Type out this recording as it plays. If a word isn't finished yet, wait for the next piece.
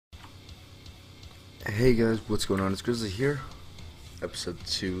Hey guys, what's going on? It's Grizzly here. Episode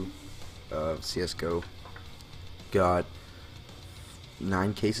 2 of CSGO. Got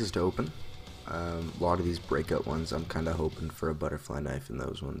 9 cases to open. A lot of these breakout ones, I'm kind of hoping for a butterfly knife in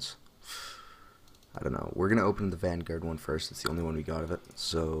those ones. I don't know. We're going to open the Vanguard one first. It's the only one we got of it.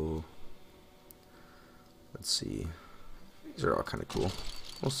 So, let's see. These are all kind of cool.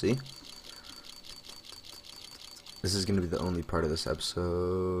 We'll see. This is going to be the only part of this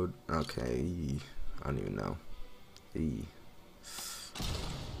episode. Okay. I don't even know.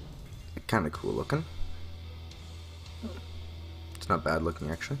 Kind of cool looking. It's not bad looking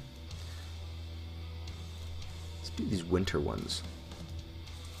actually. Let's do these winter ones.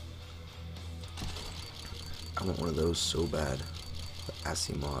 I want one of those so bad. The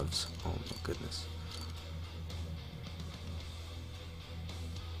Asimovs. Oh my goodness.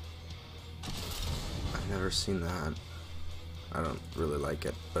 I've never seen that. I don't really like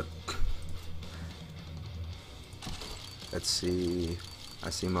it, but let's see.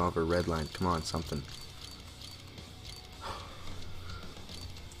 Asimov or Redline. Come on, something.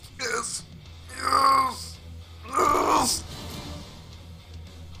 Yes! Yes! Yes!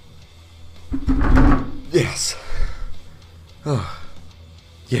 Yes! Oh.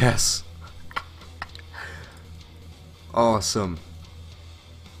 Yes! Awesome.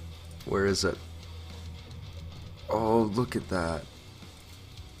 Where is it? Oh, look at that.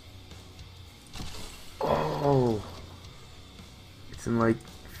 Oh! It's in like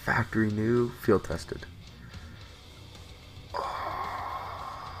factory new, field tested.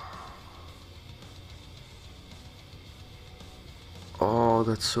 Oh,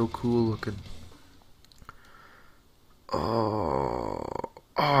 that's so cool looking. Oh,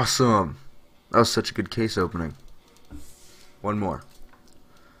 awesome. That was such a good case opening. One more.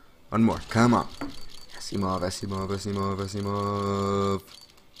 One more. Come on. Asimov, Asimov, Asimov, Asimov.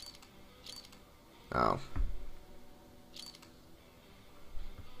 Oh.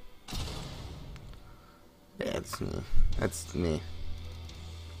 That's me. That's me.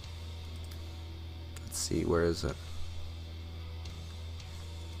 Let's see, where is it?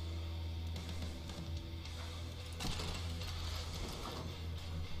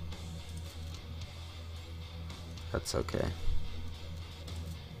 That's okay.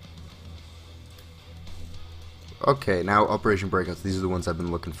 Okay, now Operation Breakouts. These are the ones I've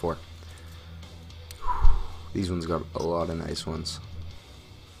been looking for. These ones got a lot of nice ones.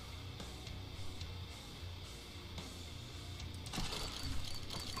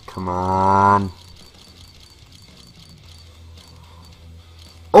 Come on.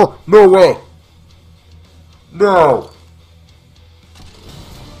 Oh, no way. No.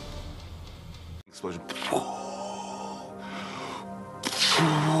 Explosion.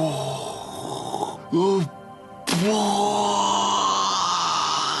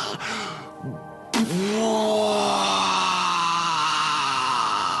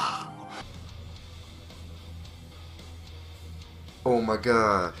 Oh my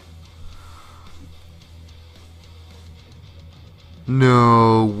god.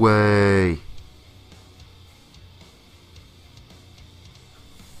 No way.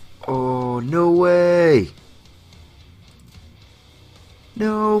 Oh, no way.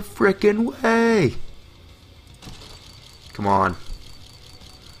 No frickin' way. Come on.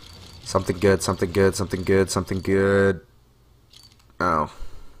 Something good, something good, something good, something good. Oh,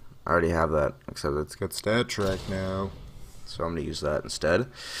 I already have that, except it's got stat track now. So I'm going to use that instead.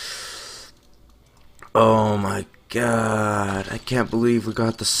 Oh my god, I can't believe we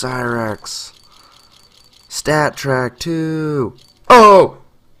got the Cyrex. Stat track too. Oh!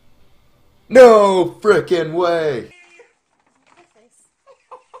 No frickin' way!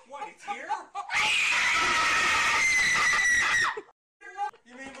 What, it's here?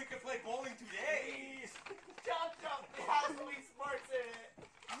 You mean we could play bowling today? Jump, jump, it has Wii Sports in it.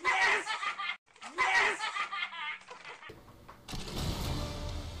 Yes! Yes!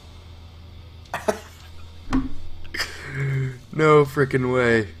 No frickin'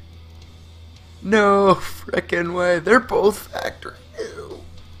 way. No frickin' way. They're both factory new.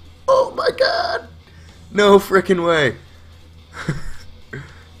 Oh my god. No frickin' way.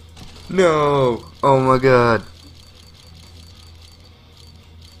 No. Oh my god.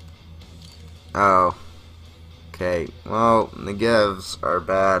 Oh. Okay. Well, the givs are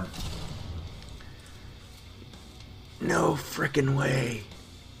bad. No frickin' way.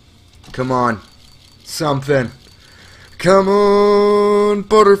 Come on. Something. Come on,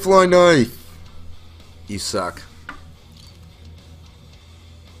 butterfly knife. You suck.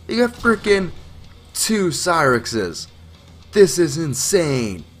 You got frickin' 2 Cyrexes. This is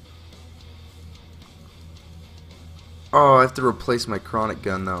insane. Oh, I have to replace my chronic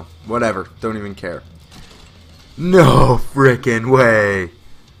gun though. Whatever, don't even care. No frickin' way.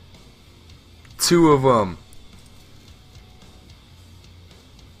 2 of them.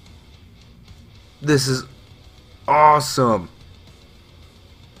 This is awesome.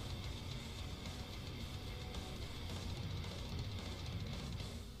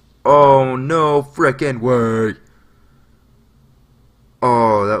 Oh no frickin' way.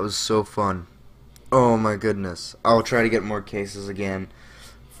 Oh, that was so fun. Oh my goodness. I'll try to get more cases again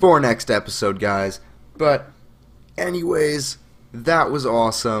for next episode, guys. But anyways, that was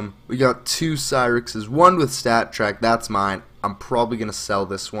awesome. We got 2 Cyrexes, 1 with stat track. That's mine. I'm probably gonna sell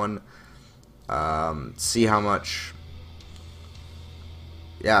this one. See how much.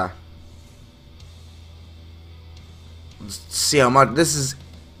 Yeah. See how much. This is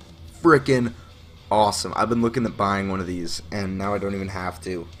freaking awesome. I've been looking at buying one of these, and now I don't even have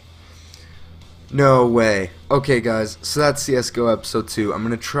to. No way. Okay, guys, so that's CSGO episode 2. I'm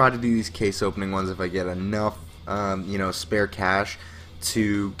gonna try to do these case opening ones if I get enough, you know, spare cash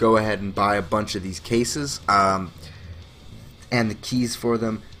to go ahead and buy a bunch of these cases, and the keys for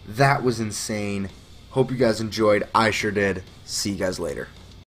them. That was insane. Hope you guys enjoyed. I sure did. See you guys later.